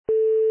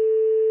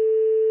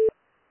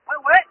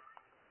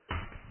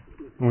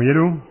Oui,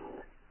 allô?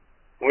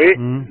 Oui.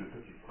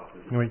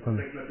 Oui,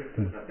 attendez.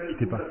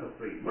 Quittez pas.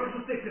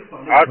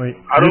 Ah, Oui.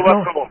 allô,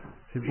 Lieutenant, c'est bon.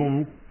 c'est pour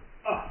vous.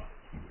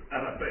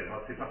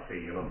 C'est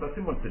parfait. Alors,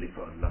 passez-moi le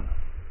téléphone, là.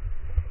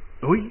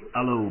 Oui,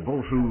 allô,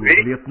 bonjour,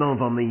 Oui. lieutenant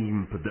Van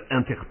Imp de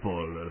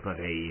Interpol,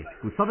 pareil.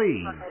 Vous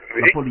savez, la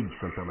Oui. police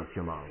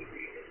internationale.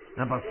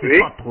 Ah bah, c'est Oui.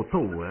 pas trop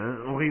tôt, hein.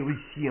 On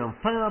réussit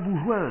enfin à vous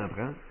joindre,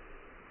 hein.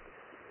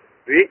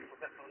 Oui.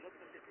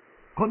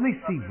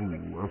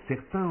 Connaissez-vous un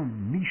certain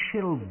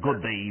Michel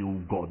Godet ou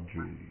Godge,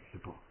 je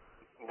sais pas.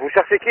 Vous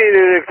cherchez qui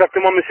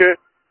exactement, monsieur?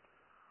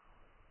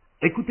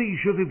 Écoutez,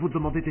 je vais vous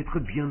demander d'être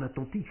bien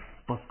attentif,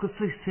 parce que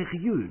c'est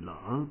sérieux, là,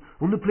 hein.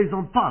 On ne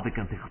plaisante pas avec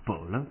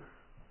Interpol, hein.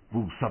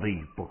 Vous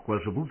savez pourquoi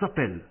je vous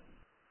appelle.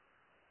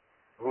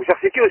 Vous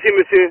cherchez qui aussi,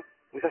 monsieur?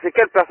 Vous cherchez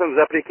quelle personne? Vous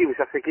appelez qui? Vous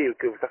cherchez qui?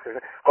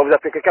 Quand vous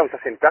appelez quelqu'un, vous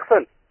cherchez une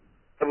personne.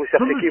 Vous Ce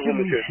cherchez qui, vous,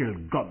 monsieur monsieur?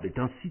 Michel God est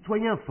un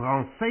citoyen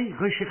français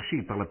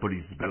recherché par la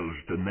police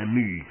belge de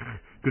Namur,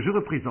 que je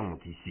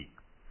représente ici.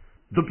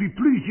 Depuis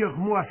plusieurs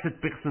mois, cette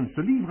personne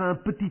se livre à un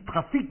petit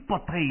trafic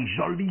pas très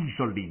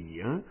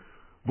joli, hein.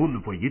 Vous ne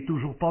voyez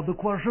toujours pas de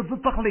quoi je veux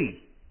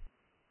parler.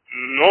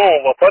 Non,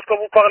 on voit pas de quoi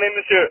vous parlez,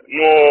 monsieur.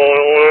 Nous,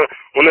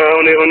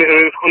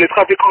 on est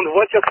trafiquants de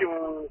voitures, si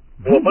vous...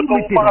 On Vous voit pas de vous quoi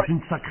vous mettez dans parlez.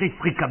 une sacrée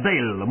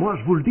fricadelle. Moi,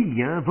 je vous le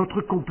dis, hein,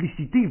 votre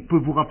complicité peut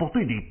vous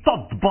rapporter des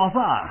tas de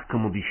bazar,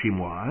 comme on dit chez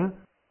moi, hein.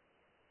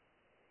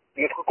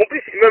 Notre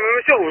complice, même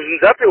monsieur, vous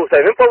nous appelez, vous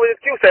savez même pas vous êtes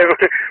qui, on sait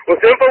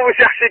même pas vous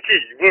cherchez qui.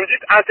 Vous me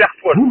dites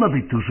Interpol. Vous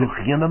n'avez toujours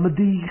rien à me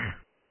dire.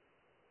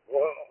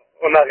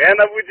 On n'a rien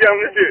à vous dire,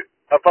 monsieur.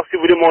 À part si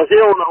vous voulez manger,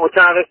 on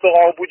tient un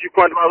restaurant au bout du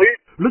coin de la rue.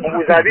 Le On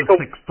vous trafic invite, de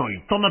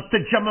sextoy, t'en as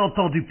peut-être jamais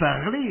entendu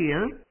parler,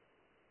 hein.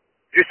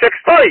 du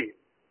sextoy.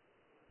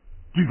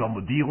 Tu vas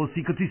me dire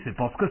aussi que tu sais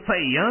pas ce que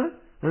c'est, hein,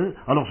 hein.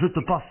 Alors je te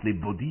passe les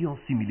bodys en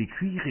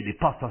simili-cuir et les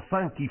passes à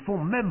 5 qui font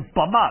même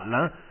pas mal,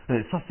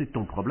 hein. Ça c'est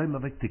ton problème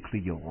avec tes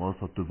clients, hein.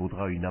 Ça te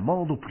vaudra une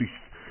amende au plus.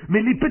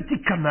 Mais les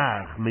petits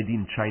canards made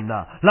in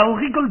China, là on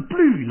rigole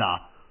plus,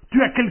 là.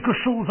 Tu as quelque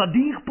chose à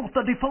dire pour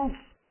ta défense?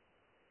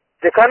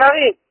 Des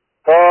Canaries.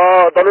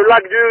 Dans le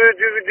lac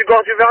du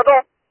Gorge du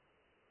Verdon.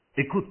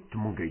 Écoute,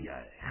 mon gaillard,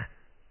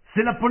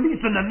 c'est la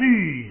police de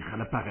Namur à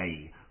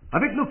l'appareil.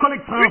 Avec nos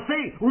collègues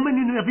français, on mène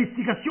une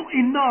investigation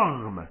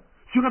énorme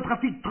sur un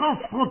trafic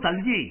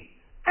transfrontalier,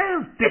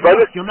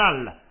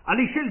 international, à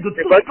l'échelle de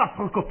toute la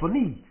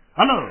francophonie.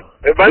 Alors,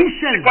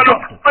 Michel,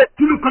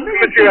 tu le connais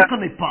ou tu ne le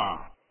connais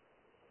pas?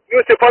 Nous,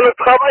 c'est pas notre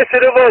travail,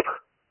 c'est le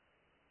vôtre.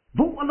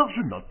 Bon, alors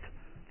je note.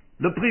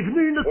 Le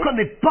prévenu ne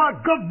connaît pas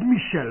God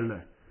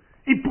Michel.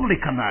 Et pour les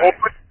canards,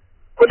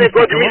 On connaît tu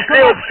sais God comment ça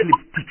Michel. marche, les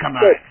petits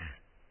canards?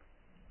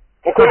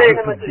 On Ça, connaît... je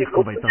peux te dire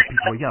qu'on va être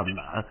impitoyable,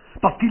 là, hein,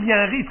 parce qu'il y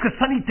a un risque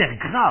sanitaire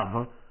grave,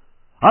 hein.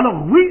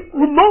 Alors oui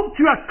ou non,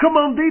 tu as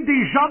commandé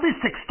déjà des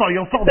sextoys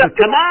en forme de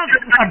canard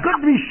à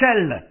God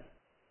Michel?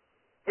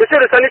 Monsieur,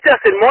 le sanitaire,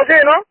 c'est le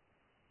manger, non?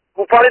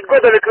 Vous parlez de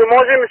God avec le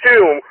manger,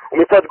 monsieur. On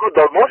met pas de God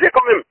dans le manger,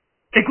 quand même.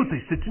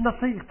 Écoutez, c'est une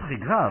affaire très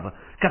grave,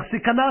 car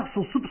ces canards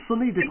sont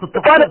soupçonnés d'être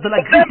porteurs de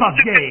la grippe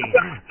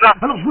aviaire.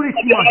 Alors je vous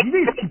laisse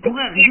imaginer ce qui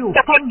pourrait arriver aux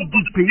femmes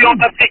du pays,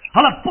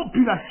 à la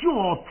population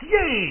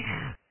entière.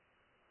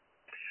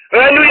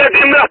 Nous, il y a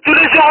des meurtres tous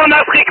les jours en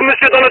Afrique,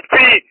 monsieur, dans notre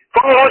pays.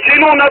 Quand on rentre chez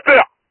nous, on a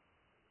peur.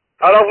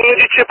 Alors vous nous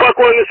dites, je sais pas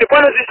quoi, c'est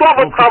pas nos histoires,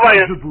 votre travail.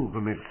 Hein. Je vous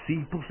remercie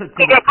pour cette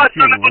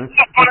conversation, hein,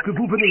 parce que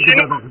vous venez de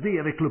bavarder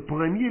avec le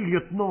premier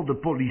lieutenant de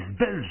police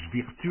belge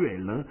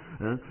virtuel,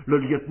 hein, le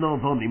lieutenant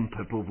Van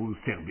Imp pour vous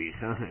servir.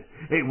 Hein.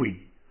 Eh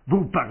oui,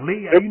 vous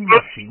parlez à une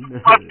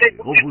machine.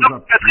 On vous a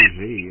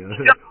piégé.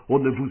 Oh,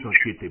 ne vous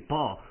inquiétez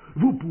pas.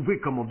 Vous pouvez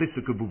commander ce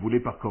que vous voulez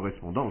par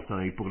correspondance, hein,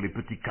 et pour les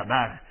petits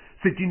canards,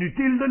 c'est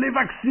inutile de les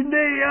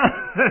vacciner, hein.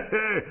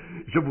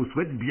 Je vous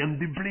souhaite bien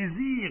du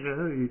plaisir,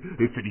 hein,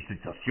 et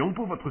félicitations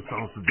pour votre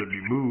sens de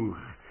l'humour.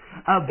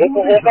 À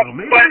vous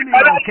désormais de mener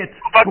l'enquête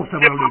pour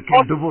savoir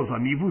lequel de vos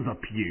amis vous a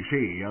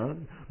piégé, hein.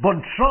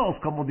 Bonne chance,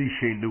 comme on dit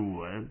chez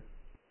nous, hein.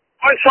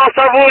 Bonne chance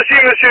à vous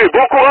aussi, monsieur.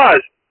 Bon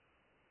courage.